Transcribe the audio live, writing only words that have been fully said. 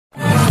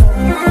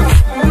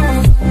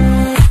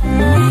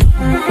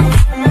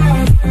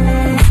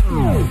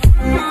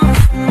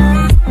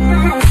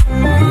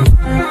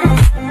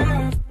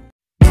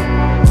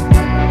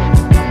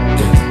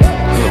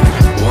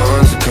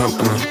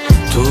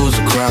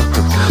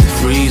out.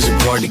 Freeze a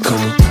party,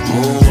 come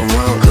move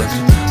around like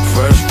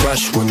first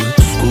rush when the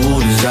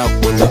school is out,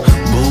 when the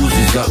booze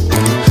is up,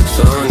 when the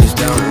sun is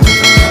down.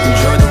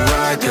 Enjoy the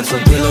ride, got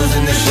some pillows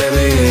in the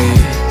Chevy.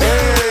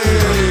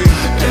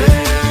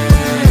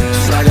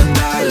 Slide or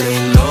die, lay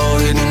low,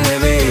 hitting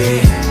heavy.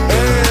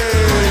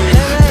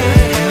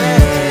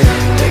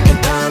 Take your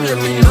time, let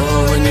me know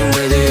when you're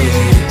ready.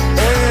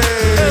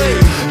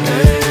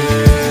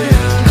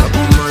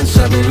 Couple months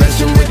I've been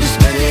messing with this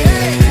steady.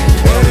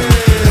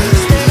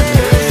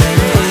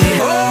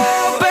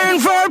 Open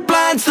for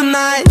plans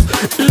tonight,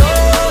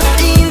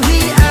 lost in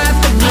the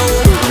afterglow.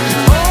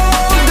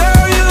 Oh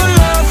girl, your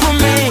love for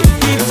me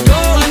keeps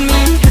calling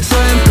me, so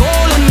I'm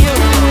calling you.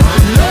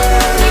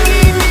 Lord,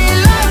 give me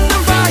life to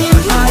find,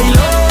 I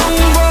long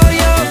for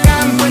your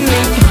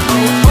company.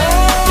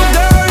 Oh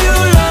girl,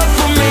 your love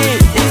for me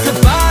is a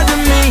part of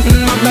me,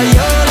 my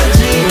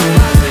biology.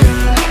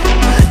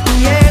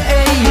 Yeah,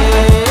 yeah, yeah,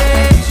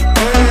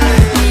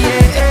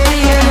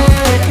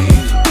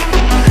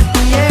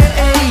 yeah.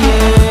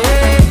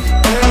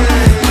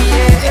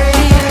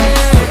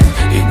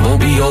 It won't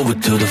be over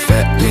till the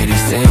fat lady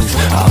sings.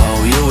 I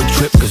owe you a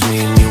trip, cause me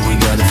and you, we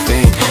got a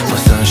thing. My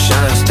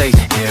sunshine state,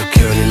 hair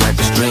curly like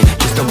a string.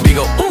 Just a big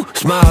ol' ooh,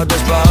 smile,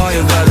 that's about all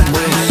you gotta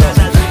bring. So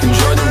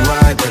enjoy the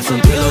ride, got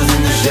some pillows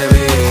in the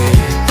Chevy.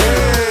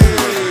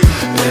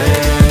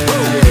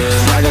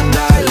 Slide or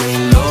die, lay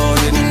low,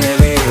 hitting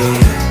heavy.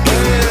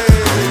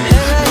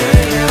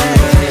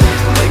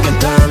 Take your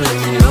time, let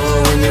me know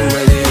when you're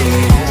ready.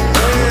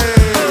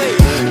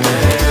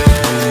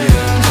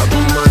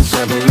 Couple months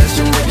I've been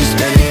messing with this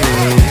steady.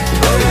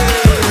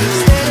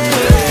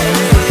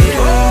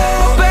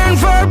 Open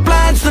for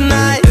plans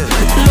tonight,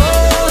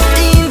 lost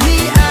in the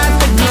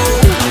afterglow.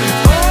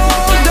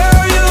 Oh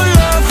girl, your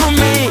love for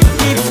me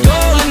keeps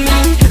calling me,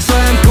 so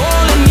I'm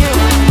calling you.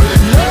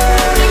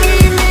 Lord,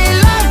 give me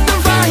life to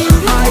find,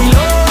 I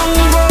long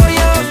for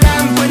your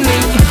company.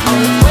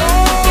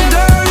 Oh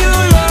girl,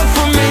 your love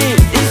for me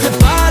is a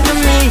part of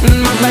me,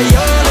 my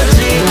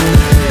biology.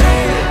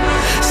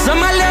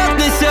 Самолет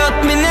несет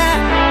меня,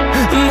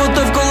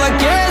 будто в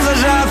кулаке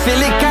зажав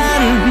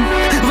великан.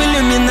 В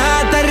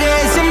иллюминаторе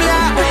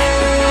земля.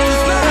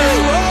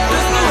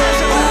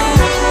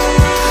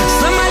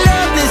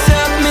 Самолет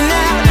несет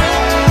меня,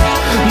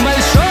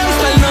 большой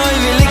стальной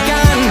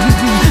великан.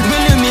 В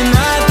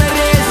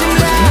иллюминаторе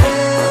земля.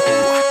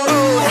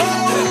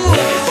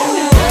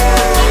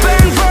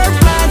 Open for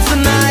plans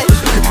tonight,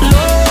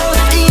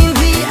 lost in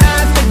the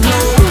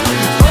afterglow.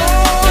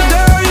 Oh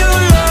girl, your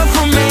love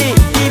for me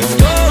keeps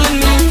calling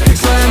me,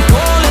 so I'm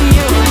calling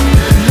you.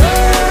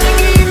 Lord,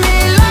 give me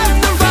life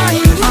to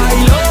find, I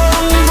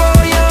long for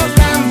your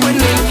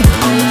company.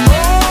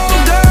 Oh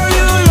girl,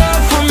 your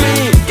love for me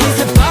is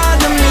a part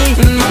of me,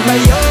 my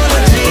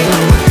biology.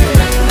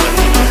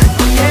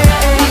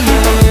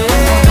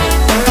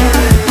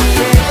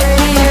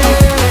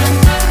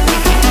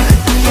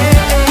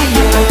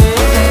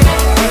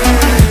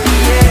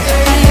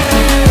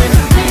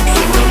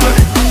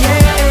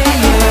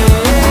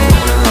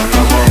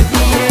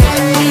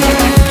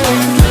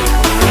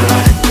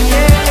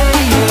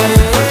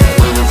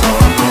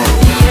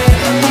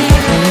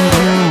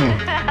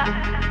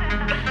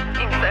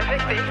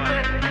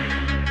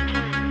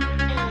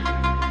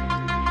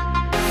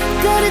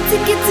 Got a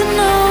ticket to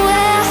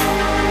nowhere.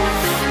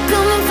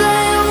 Come and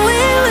fly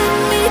away with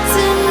me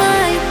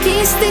tonight. Can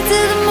you stay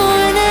till the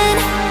morning?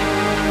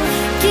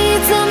 Can you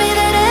tell me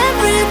that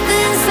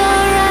everything's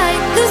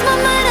alright? Lose my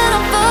mind and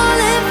I'm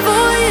falling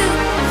for you.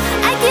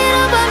 I can't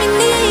help but be in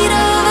need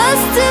of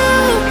us two.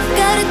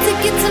 Got a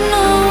ticket to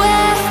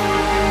nowhere.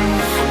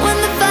 When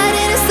the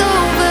fighting is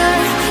over,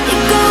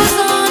 it goes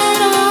on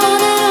and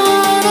on and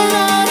on and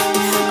on,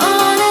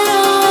 on and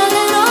on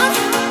and on.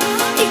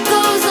 It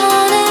goes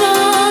on and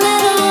on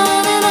and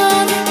on and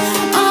on,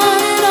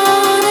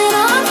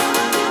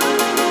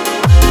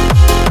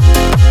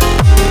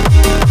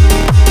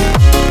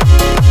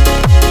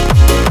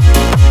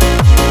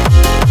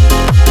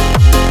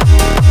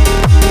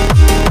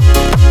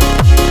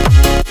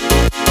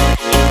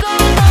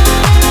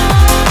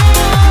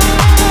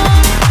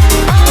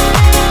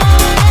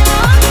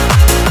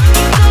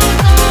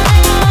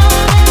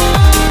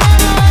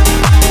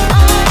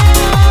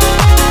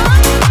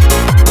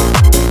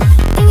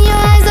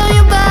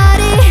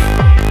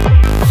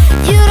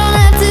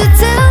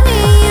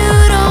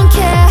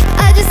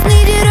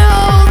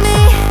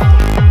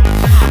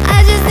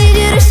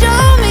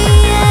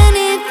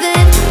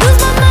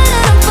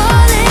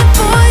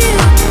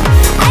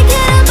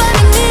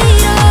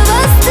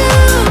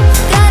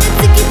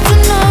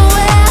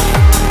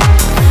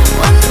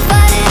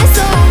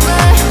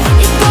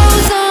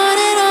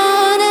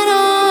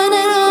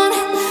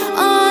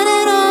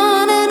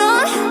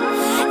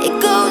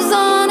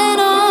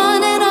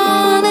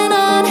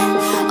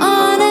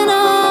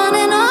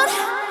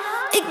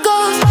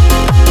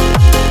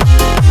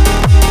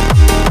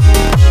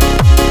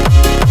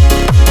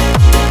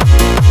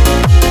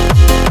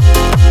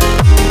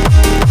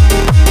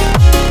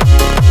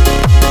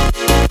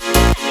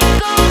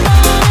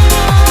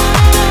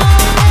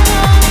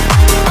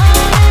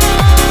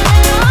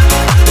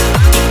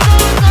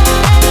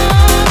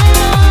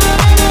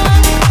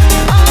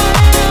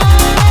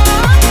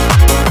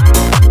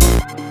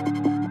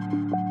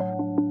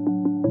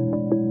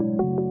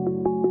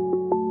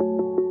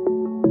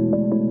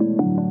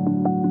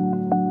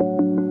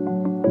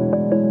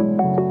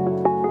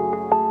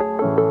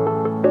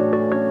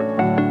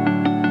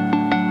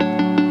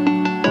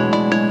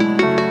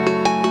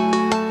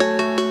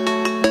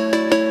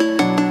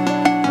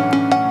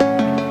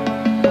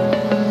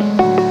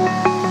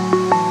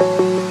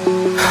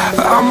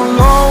 I'm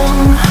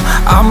alone,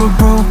 I'm a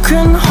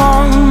broken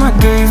home. I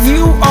gave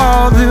you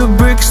all the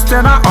bricks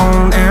that I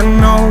own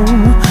and know.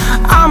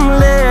 I'm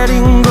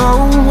letting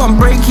go, I'm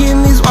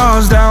breaking these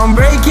walls down,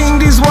 breaking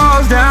these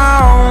walls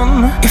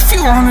down. If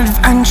you want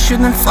adventure,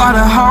 then fly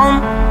to home.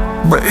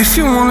 But if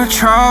you wanna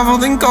travel,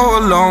 then go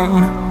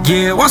alone.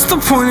 Yeah, what's the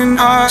point in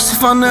us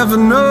if I never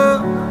know?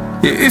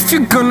 Yeah, if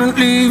you're gonna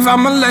leave,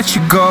 I'ma let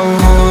you go.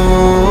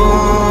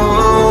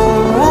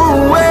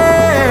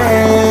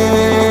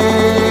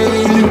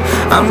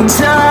 I'm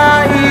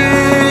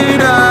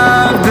tired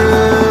of the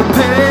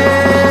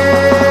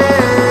pain.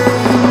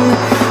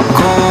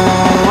 Go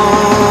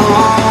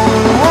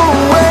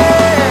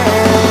away.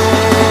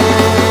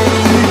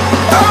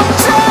 I'm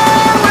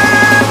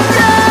tired of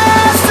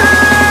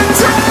guessing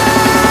time.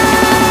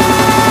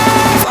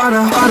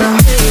 Harder, harder.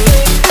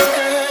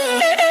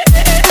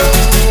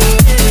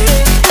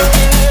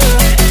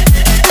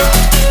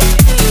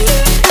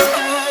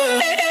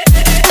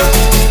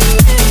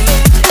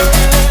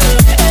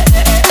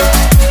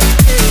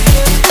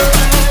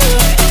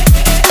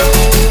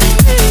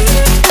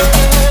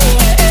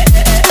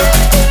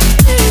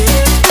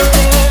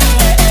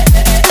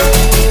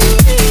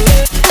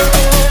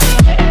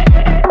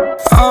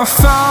 I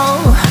fell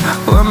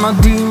where my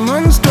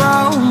demons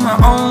dwell. My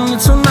own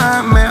little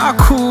nightmare, I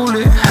call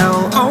it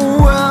hell. Oh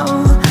well,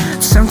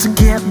 it's time to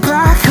get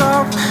back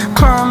up.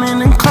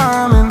 Climbing and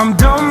climbing, I'm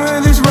done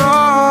with this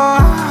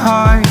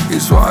ride,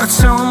 is what I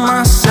tell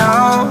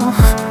myself,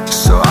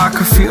 so I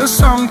could feel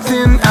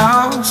something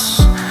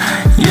else.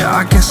 Yeah,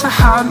 I guess I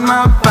had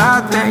my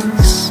bad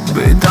days,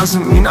 but it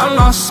doesn't mean I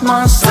lost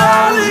my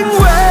style. Darling,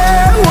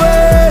 where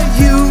were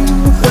you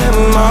when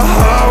my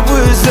heart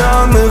was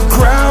on the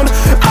ground?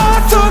 I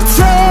thought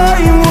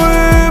time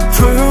would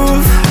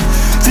prove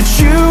that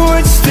you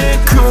would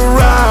stick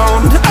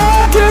around. I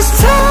guess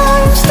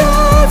time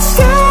stood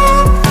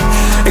still,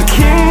 a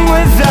king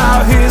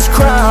without his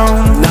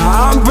crown. Now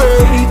I'm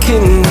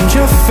breaking and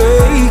you're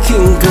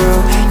faking, girl.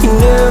 You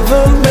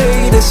never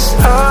made a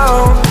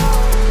sound.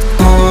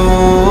 Oh,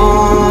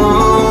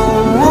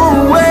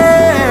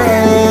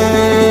 wait,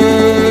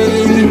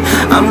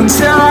 I'm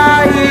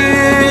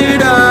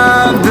tired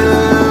of the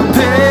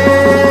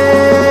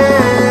pain.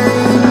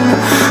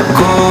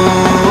 Go